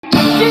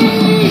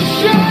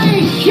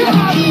Just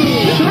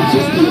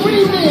the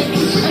remix.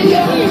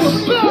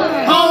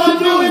 All I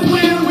do is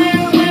win,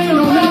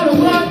 no matter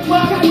what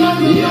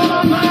be on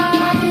my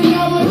mind.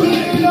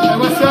 Hey,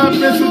 what's up,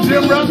 Mr.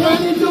 Jim Ruffin?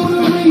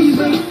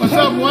 What's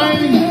up,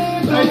 Wayne?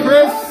 Hey,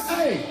 Chris.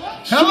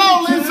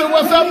 Hello, Lisa.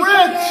 What's up,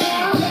 Rich?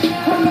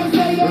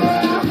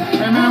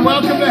 Hey, man,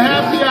 welcome to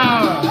Happy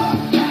Hour.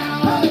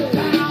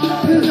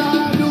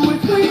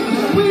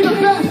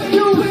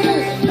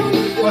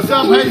 What's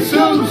up,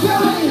 Jesus?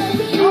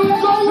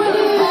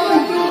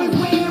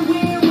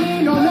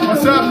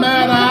 What's up,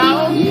 Mad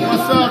Al?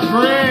 What's up,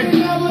 Greg?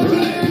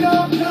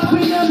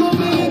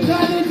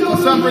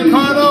 What's up,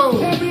 Ricardo?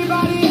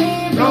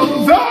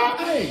 Goes up.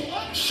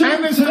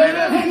 Shannon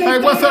Stater. Hey,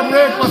 what's up,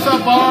 Rick? What's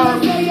up,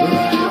 Barb?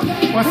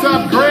 What's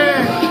up,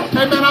 Greg?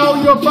 Hey, man, I owe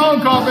you a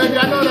phone call, baby.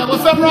 I know that.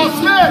 What's up, Ross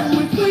Smith?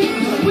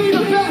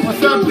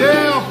 What's up,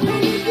 Dale?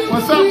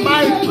 What's up,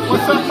 Mike?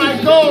 What's up,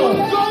 Michael?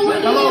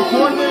 Hello,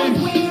 Courtney.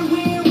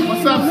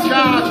 What's up,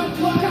 Scott?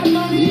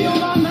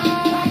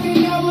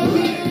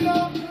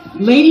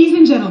 Ladies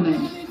and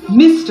gentlemen,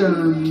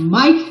 Mr.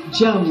 Mike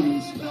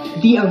Jones,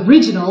 the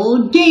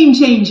original game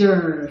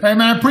changer. Hey,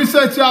 man,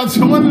 appreciate y'all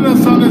joining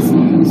us on this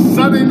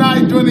Sunday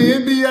night during the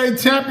NBA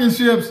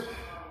championships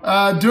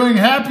during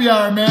Happy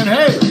Hour, man.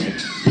 Hey,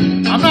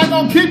 I'm not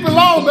going to keep it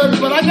long, baby,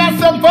 but I got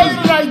something for you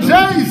tonight.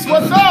 Jace,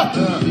 what's up?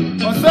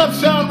 What's up,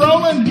 Sean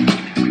Rowland?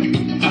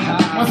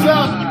 What's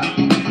up?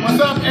 What's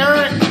up,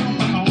 Eric?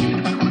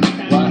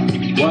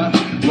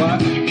 What?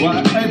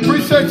 Hey,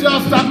 appreciate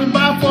y'all stopping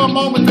by for a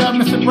moment there,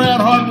 Mr. Brad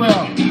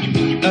Hartwell.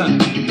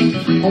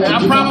 Hey,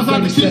 I promise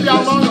not to keep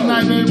y'all long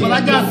tonight, baby, but I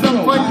got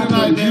something for you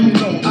tonight, baby.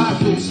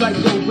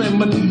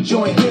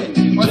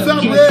 What's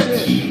up,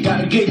 Rich?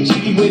 Gotta get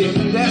jiggy with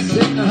it. That's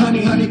it.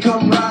 Honey,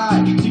 come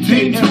ride.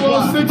 Team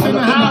 206 in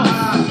the house.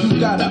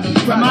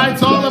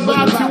 Tonight's all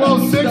about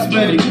 206,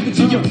 baby. Give it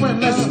to your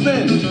friend, let's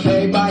spin.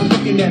 Everybody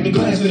looking at me,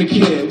 glancing at the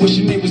kid.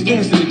 Wishing they was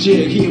dancing the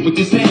jig. Here with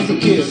this handsome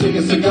kid. Take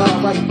a cigar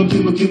right from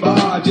Cuba.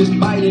 Just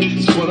bite it.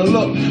 Just for the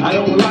look, I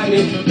don't light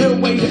it. They'll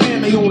wait the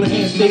hand, they on the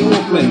hand, stay on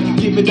play.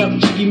 Give it up,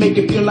 jiggy, make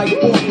it feel like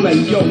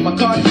foreplay. Yo, my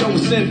cardio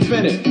is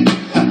infinite.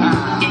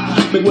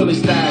 Big Willie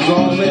style's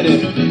all in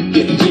it.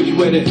 Getting jiggy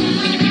with it.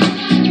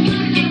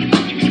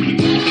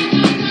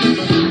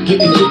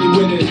 Getting jiggy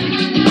with it.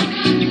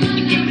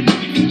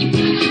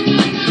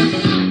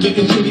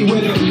 Getting jiggy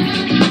with it.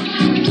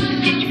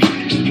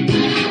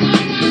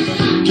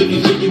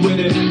 Getting jiggy with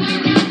it.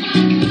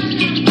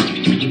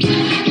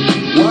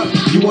 What?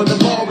 You on the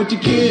ball with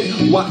your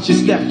kid? Watch your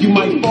step, you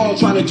might fall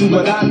trying to do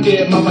what I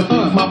did. Mama's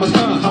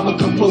I'ma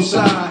come close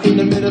side in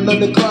the middle of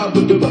the club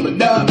with the rubber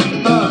dub.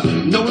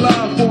 No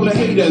love for the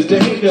haters,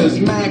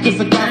 man, cause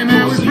I got hey,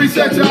 man, we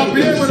appreciate y'all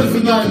being with us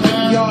tonight,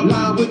 man. Y'all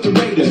line with the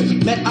Raiders.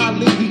 Let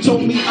Ali, he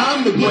told me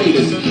I'm the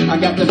greatest. I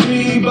got the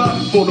fever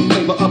for the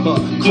flavor of a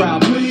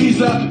crowd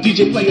pleaser.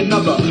 DJ play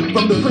another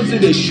from the Prince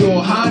of this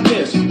Your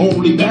Highness.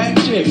 Only bad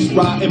chicks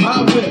riding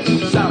my whip.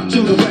 South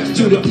to the west,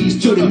 to the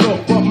east, to the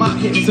north. From my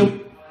hips and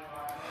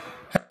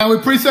hey, we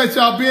appreciate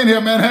y'all being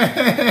here,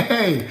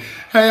 man.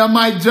 Hey, I'm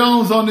Mike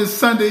Jones on this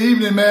Sunday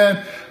evening,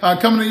 man.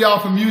 Coming to y'all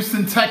from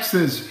Houston,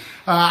 Texas.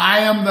 I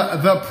am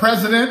the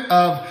president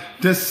of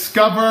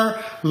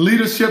Discover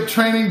Leadership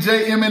Training.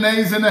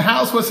 JMNA's in the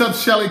house. What's up,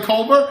 Shelly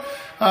Colbert?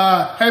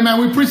 Hey, man,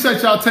 we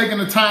appreciate y'all taking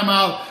the time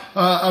out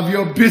of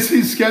your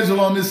busy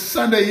schedule on this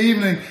Sunday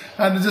evening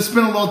to just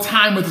spend a little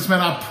time with us, man.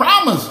 I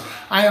promise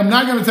I am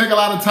not going to take a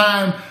lot of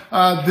time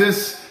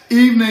this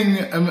evening,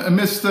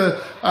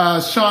 Mr.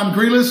 Sean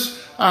Grealish.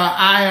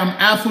 I am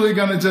absolutely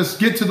going to just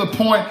get to the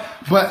point.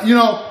 But, you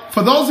know,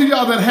 for those of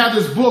y'all that have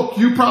this book,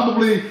 you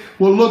probably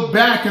will look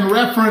back and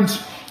reference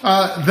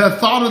the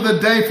thought of the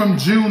day from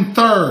June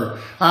 3rd.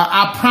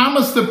 I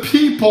promised the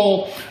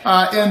people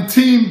in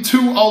Team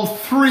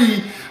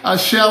 203,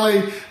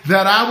 Shelley,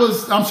 that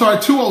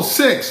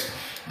 206,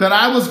 that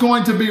I was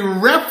going to be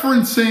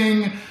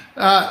referencing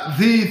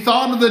the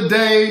thought of the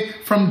day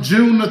from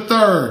June the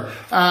 3rd.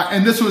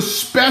 And this was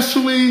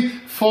specially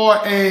for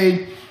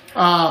a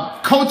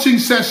coaching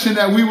session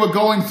that we were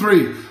going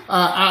through.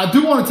 I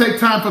do want to take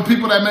time for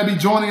people that may be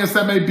joining us,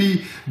 that may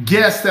be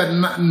guests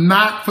that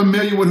not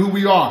familiar with who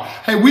we are.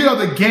 Hey, we are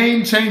the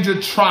Game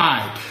Changer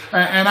Tribe,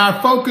 and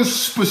our focus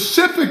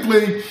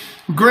specifically,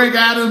 Greg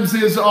Adams,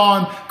 is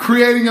on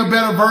creating a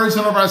better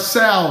version of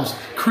ourselves,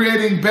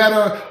 creating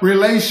better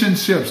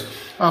relationships,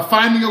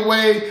 finding a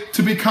way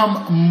to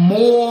become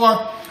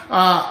more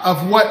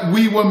of what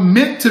we were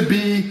meant to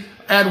be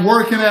at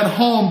work and at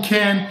home,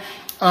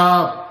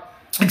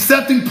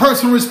 accepting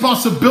personal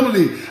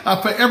responsibility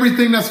for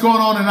everything that's going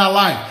on in our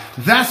life.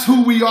 That's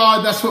who we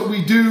are. That's what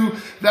we do.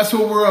 That's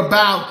what we're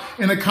about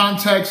in the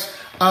context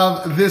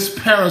of this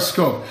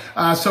Periscope.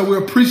 So we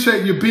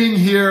appreciate you being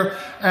here,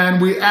 and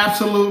we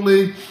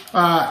absolutely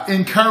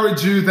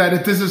encourage you that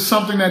if this is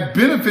something that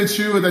benefits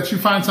you or that you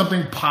find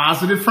something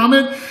positive from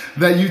it,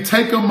 that you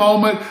take a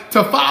moment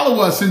to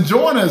follow us and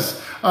join us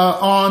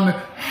on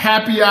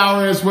Happy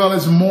Hour as well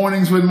as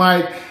Mornings with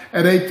Mike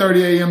at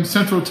 8:30 a.m.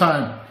 Central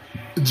Time.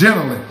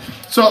 generally.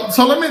 So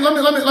let me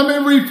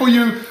read for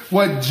you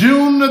what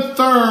June the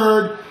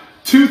 3rd,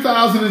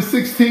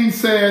 2016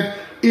 said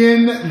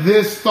in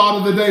this Thought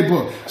of the Day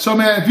book. So,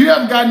 man, if you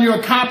haven't gotten you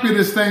a copy of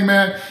this thing,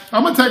 man,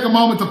 I'm going to take a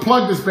moment to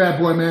plug this bad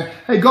boy, man.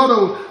 Hey, go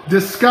to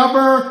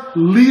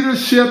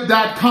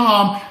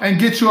discoverleadership.com and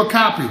get you a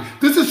copy.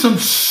 This is some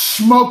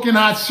smoking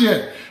hot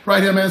shit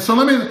right here, man. So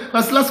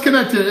let's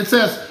connect here. It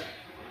says,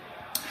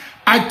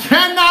 I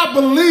cannot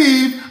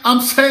believe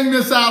I'm saying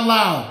this out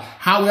loud.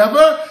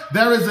 However,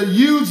 there is a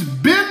huge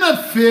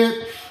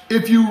benefit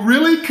if you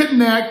really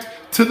connect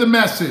to the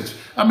message.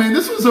 I mean,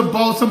 this was some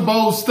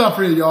bold stuff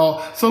here,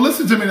 y'all. So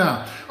listen to me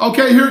now.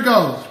 Okay, here it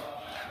goes.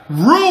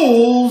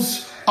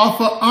 Rules are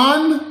for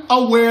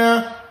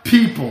unaware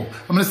people.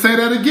 I'm going to say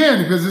that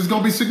again because it's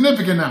going to be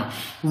significant now.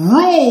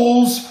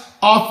 Rules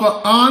are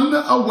for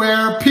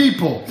unaware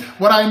people.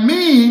 What I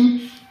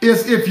mean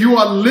is if you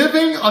are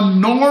living a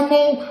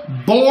normal,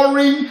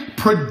 boring,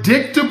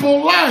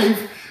 predictable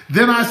life,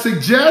 then I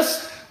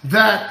suggest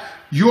that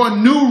your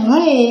new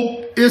rule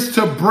is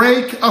to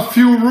break a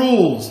few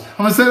rules. I'm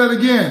going to say that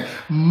again.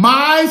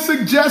 My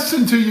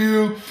suggestion to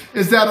you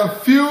is that a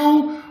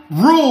few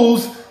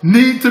rules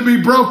need to be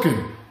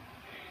broken.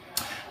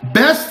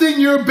 Besting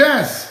your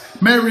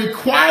best may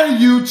require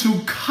you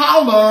to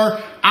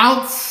color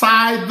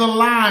outside the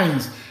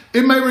lines.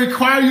 It may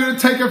require you to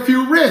take a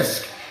few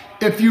risks.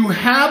 If you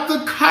have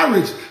the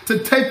courage to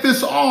take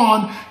this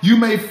on, you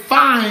may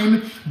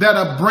find that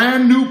a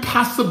brand new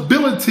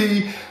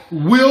possibility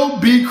will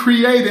be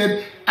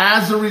created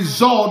as a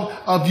result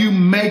of you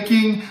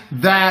making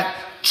that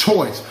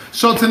choice.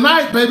 So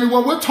tonight, baby,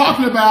 what we're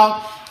talking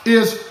about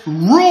is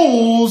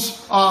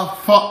rules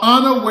for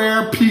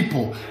unaware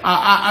people.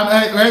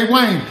 Hey,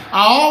 Wayne, I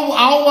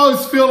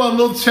always feel a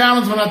little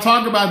challenged when I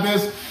talk about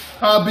this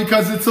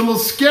because it's a little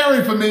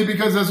scary for me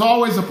because there's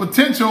always a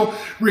potential,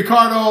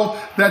 Ricardo,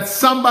 that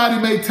somebody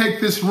may take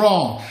this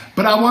wrong.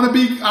 But I want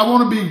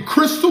to be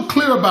crystal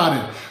clear about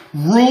it.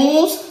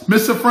 Rules,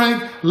 Mr.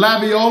 Frank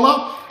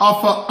Laviola,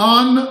 are for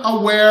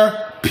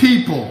unaware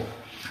people.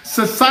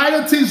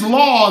 Society's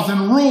laws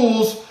and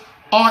rules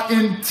are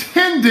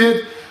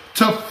intended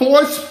to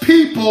force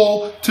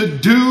people to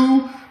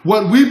do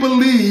what we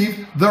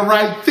believe the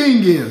right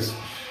thing is.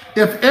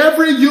 If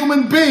every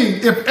human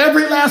being, if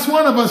every last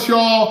one of us,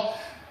 y'all,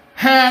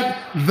 had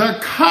the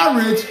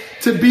courage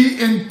to be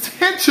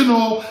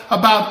intentional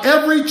about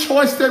every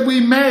choice that we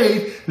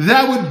made,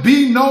 there would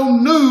be no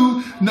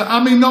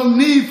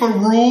need for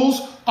rules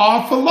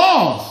or for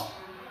laws.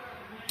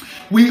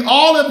 We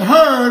all have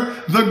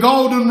heard the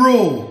golden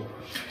rule.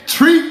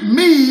 Treat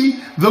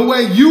me the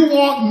way you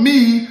want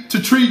me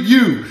to treat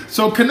you.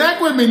 So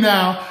connect with me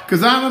now,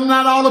 because I'm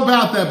not all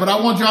about that, but I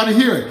want y'all to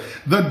hear it.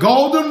 The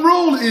golden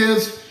rule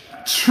is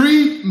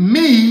treat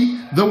me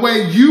the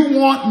way you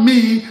want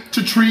me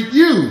to treat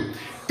you.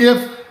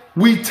 If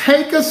we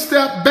take a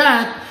step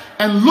back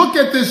and look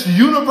at this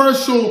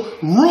universal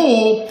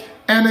rule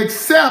and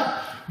accept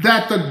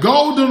that the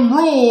golden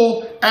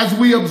rule, as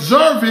we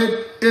observe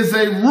it, is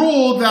a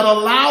rule that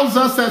allows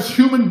us as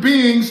human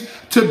beings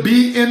to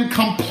be in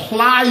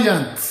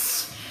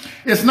compliance.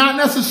 It's not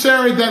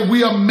necessary that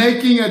we are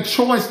making a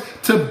choice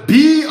to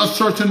be a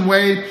certain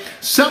way.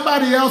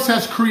 Somebody else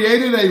has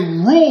created a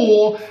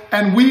rule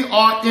and we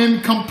are in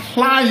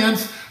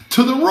compliance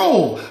to the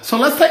rule. So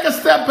let's take a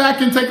step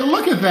back and take a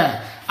look at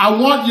that. I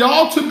want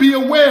y'all to be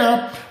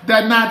aware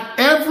that not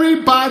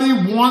everybody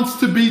wants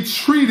to be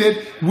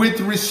treated with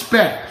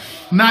respect.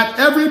 Not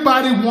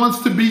everybody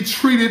wants to be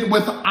treated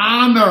with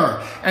honor,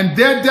 and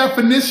their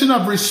definition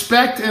of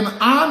respect and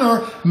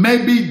honor may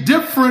be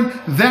different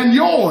than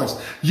yours.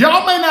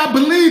 Y'all may not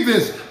believe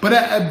this,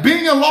 but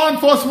being a law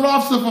enforcement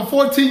officer for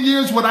 14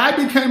 years, what I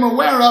became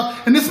aware of,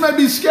 and this may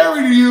be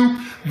scary to you,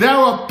 there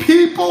are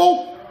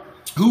people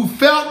who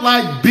felt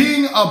like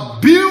being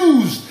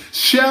abused,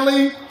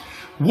 Shelly,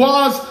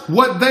 was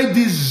what they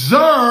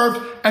deserved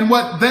and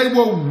what they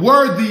were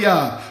worthy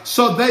of.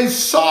 So they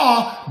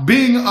saw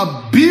being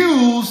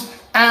abused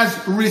as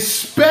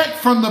respect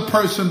from the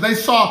person. They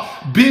saw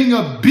being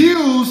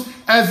abused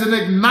as an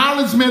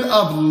acknowledgement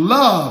of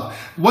love.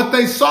 What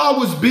they saw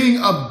was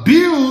being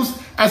abused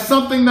as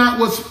something that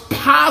was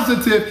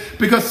positive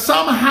because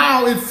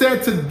somehow it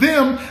said to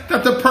them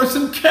that the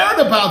person cared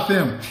about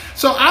them.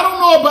 So I don't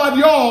know about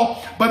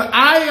y'all, but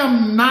I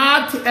am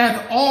not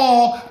at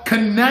all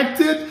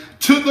connected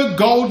to the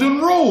golden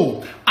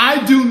rule.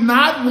 I do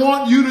not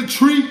want you to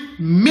treat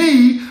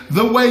me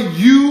the way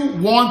you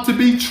want to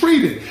be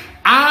treated.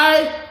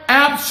 I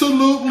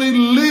absolutely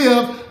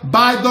live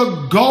by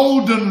the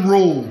golden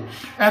rule.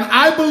 And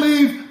I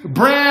believe,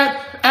 Brad,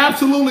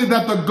 absolutely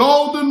that the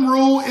golden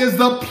rule is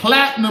the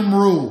platinum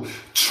rule.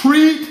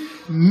 Treat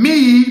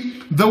me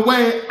the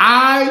way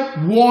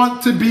I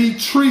want to be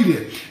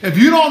treated. If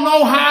you don't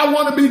know how I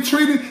want to be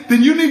treated,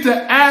 then you need to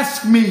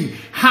ask me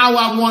how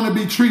I want to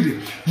be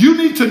treated. You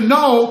need to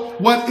know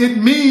what it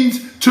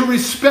means to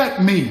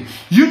respect me.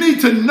 You need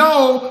to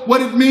know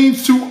what it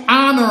means to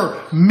honor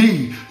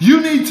me.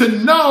 You need to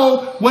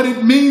know what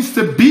it means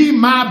to be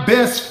my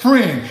best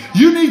friend.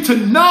 You need to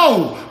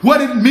know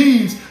what it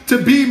means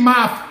to be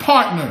my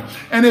partner.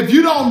 And if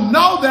you don't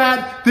know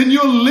that, then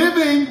you're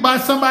living by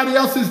somebody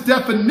else's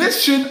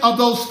definition of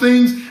those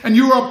things and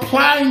you're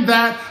applying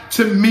that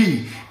to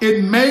me.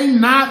 It may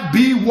not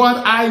be what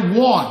I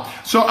want.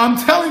 So I'm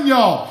telling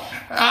y'all,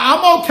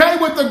 I'm okay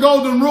with the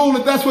golden rule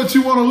if that's what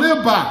you want to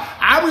live by.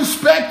 I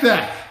respect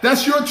that.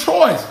 That's your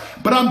choice.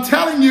 But I'm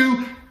telling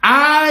you,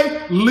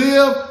 I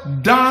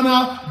live,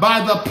 Donna,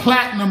 by the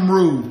platinum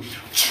rule.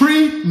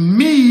 Treat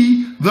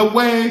me the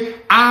way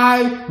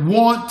I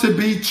want to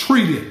be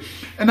treated.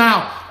 And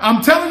now,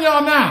 I'm telling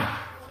y'all now,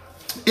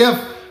 if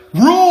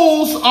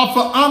rules are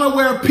for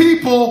unaware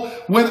people,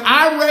 when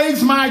I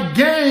raise my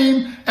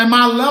game and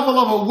my level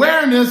of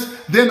awareness,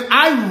 then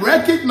I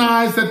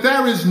recognize that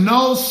there is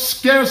no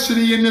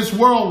scarcity in this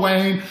world,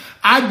 Wayne.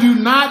 I do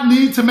not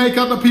need to make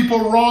other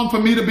people wrong for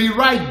me to be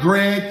right,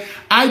 Greg.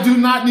 I do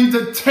not need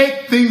to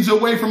take things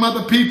away from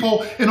other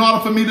people in order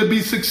for me to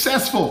be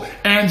successful,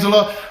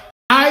 Angela.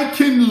 I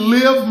can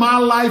live my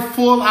life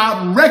full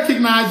out,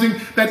 recognizing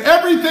that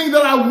everything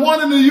that I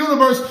want in the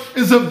universe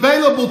is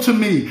available to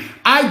me.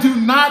 I do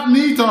not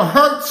need to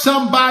hurt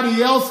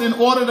somebody else in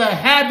order to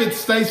have it,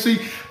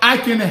 Stacy. I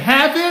can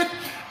have it,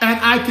 and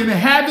I can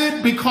have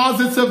it because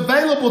it's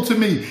available to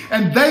me.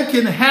 And they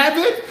can have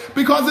it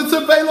because it's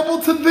available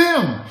to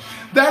them.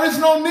 There is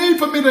no need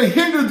for me to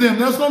hinder them.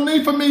 There's no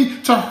need for me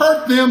to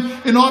hurt them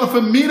in order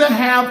for me to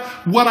have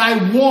what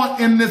I want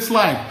in this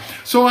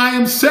life. So I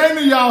am saying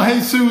to y'all,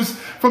 Jesus,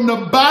 from the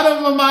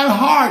bottom of my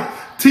heart,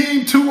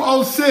 Team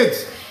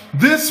 206,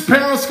 this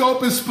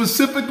Periscope is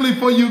specifically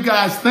for you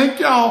guys. Thank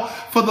y'all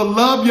for the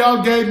love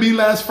y'all gave me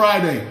last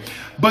Friday.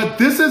 But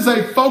this is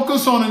a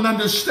focus on an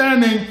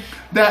understanding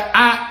that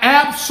I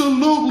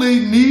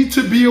absolutely need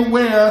to be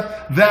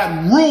aware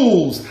that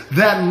rules,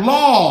 that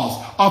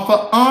laws are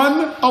for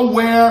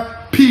unaware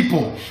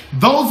people.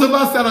 Those of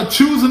us that are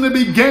choosing to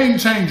be game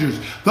changers.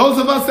 Those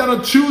of us that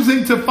are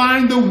choosing to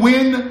find the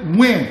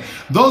win-win.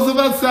 Those of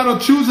us that are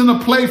choosing to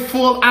play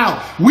full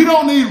out. We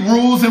don't need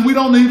rules and we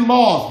don't need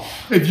laws.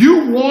 If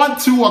you want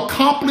to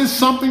accomplish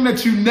something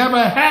that you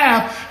never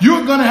have,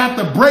 you're going to have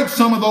to break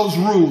some of those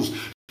rules.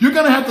 You're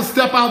going to have to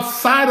step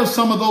outside of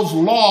some of those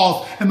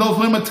laws and those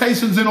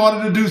limitations in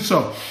order to do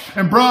so.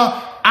 And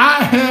bruh,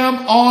 I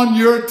am on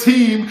your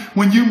team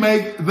when you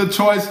make the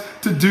choice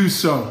to do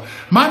so.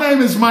 My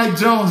name is Mike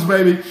Jones,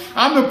 baby.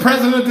 I'm the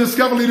president of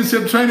Discover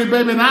Leadership Training,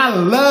 baby, and I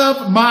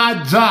love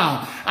my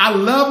job. I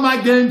love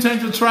my Game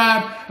Changer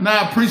tribe, and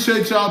I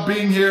appreciate y'all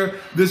being here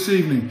this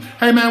evening.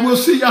 Hey, man, we'll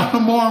see y'all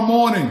tomorrow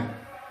morning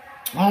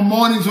on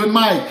Mornings with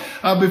Mike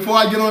before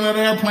I get on that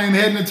airplane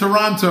heading to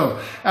Toronto.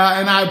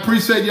 And I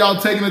appreciate y'all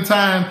taking the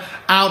time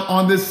out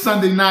on this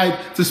Sunday night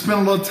to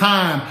spend a little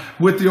time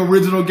with the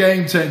original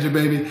Game Changer,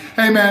 baby.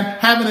 Hey, man,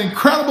 have an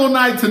incredible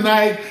night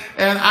tonight.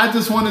 And I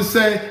just want to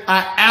say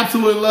I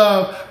absolutely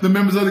love the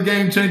members of the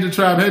Game Changer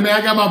tribe. Hey, man,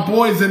 I got my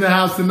boys in the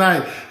house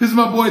tonight. This is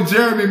my boy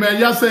Jeremy, man.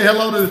 Y'all say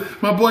hello to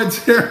my boy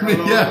Jeremy.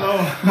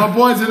 Hello. My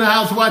boys in the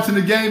house watching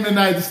the game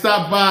tonight to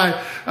stop by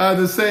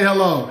to say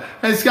hello.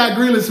 Hey, Scott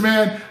Grealish,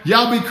 man,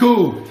 y'all be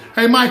cool.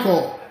 Hey,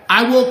 Michael,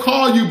 I will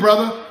call you,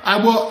 brother. I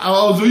will.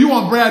 Oh, so you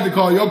want Brad to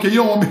call you? Okay, you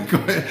don't want me to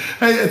call you.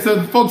 Hey,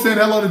 so folks saying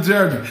hello to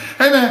Jeremy.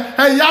 Hey, man.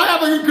 Hey, y'all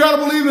have an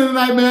incredible evening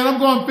tonight, man. I'm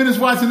going to finish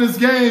watching this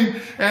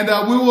game, and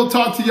we will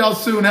talk to y'all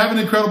soon. Have an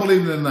incredible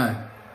evening tonight.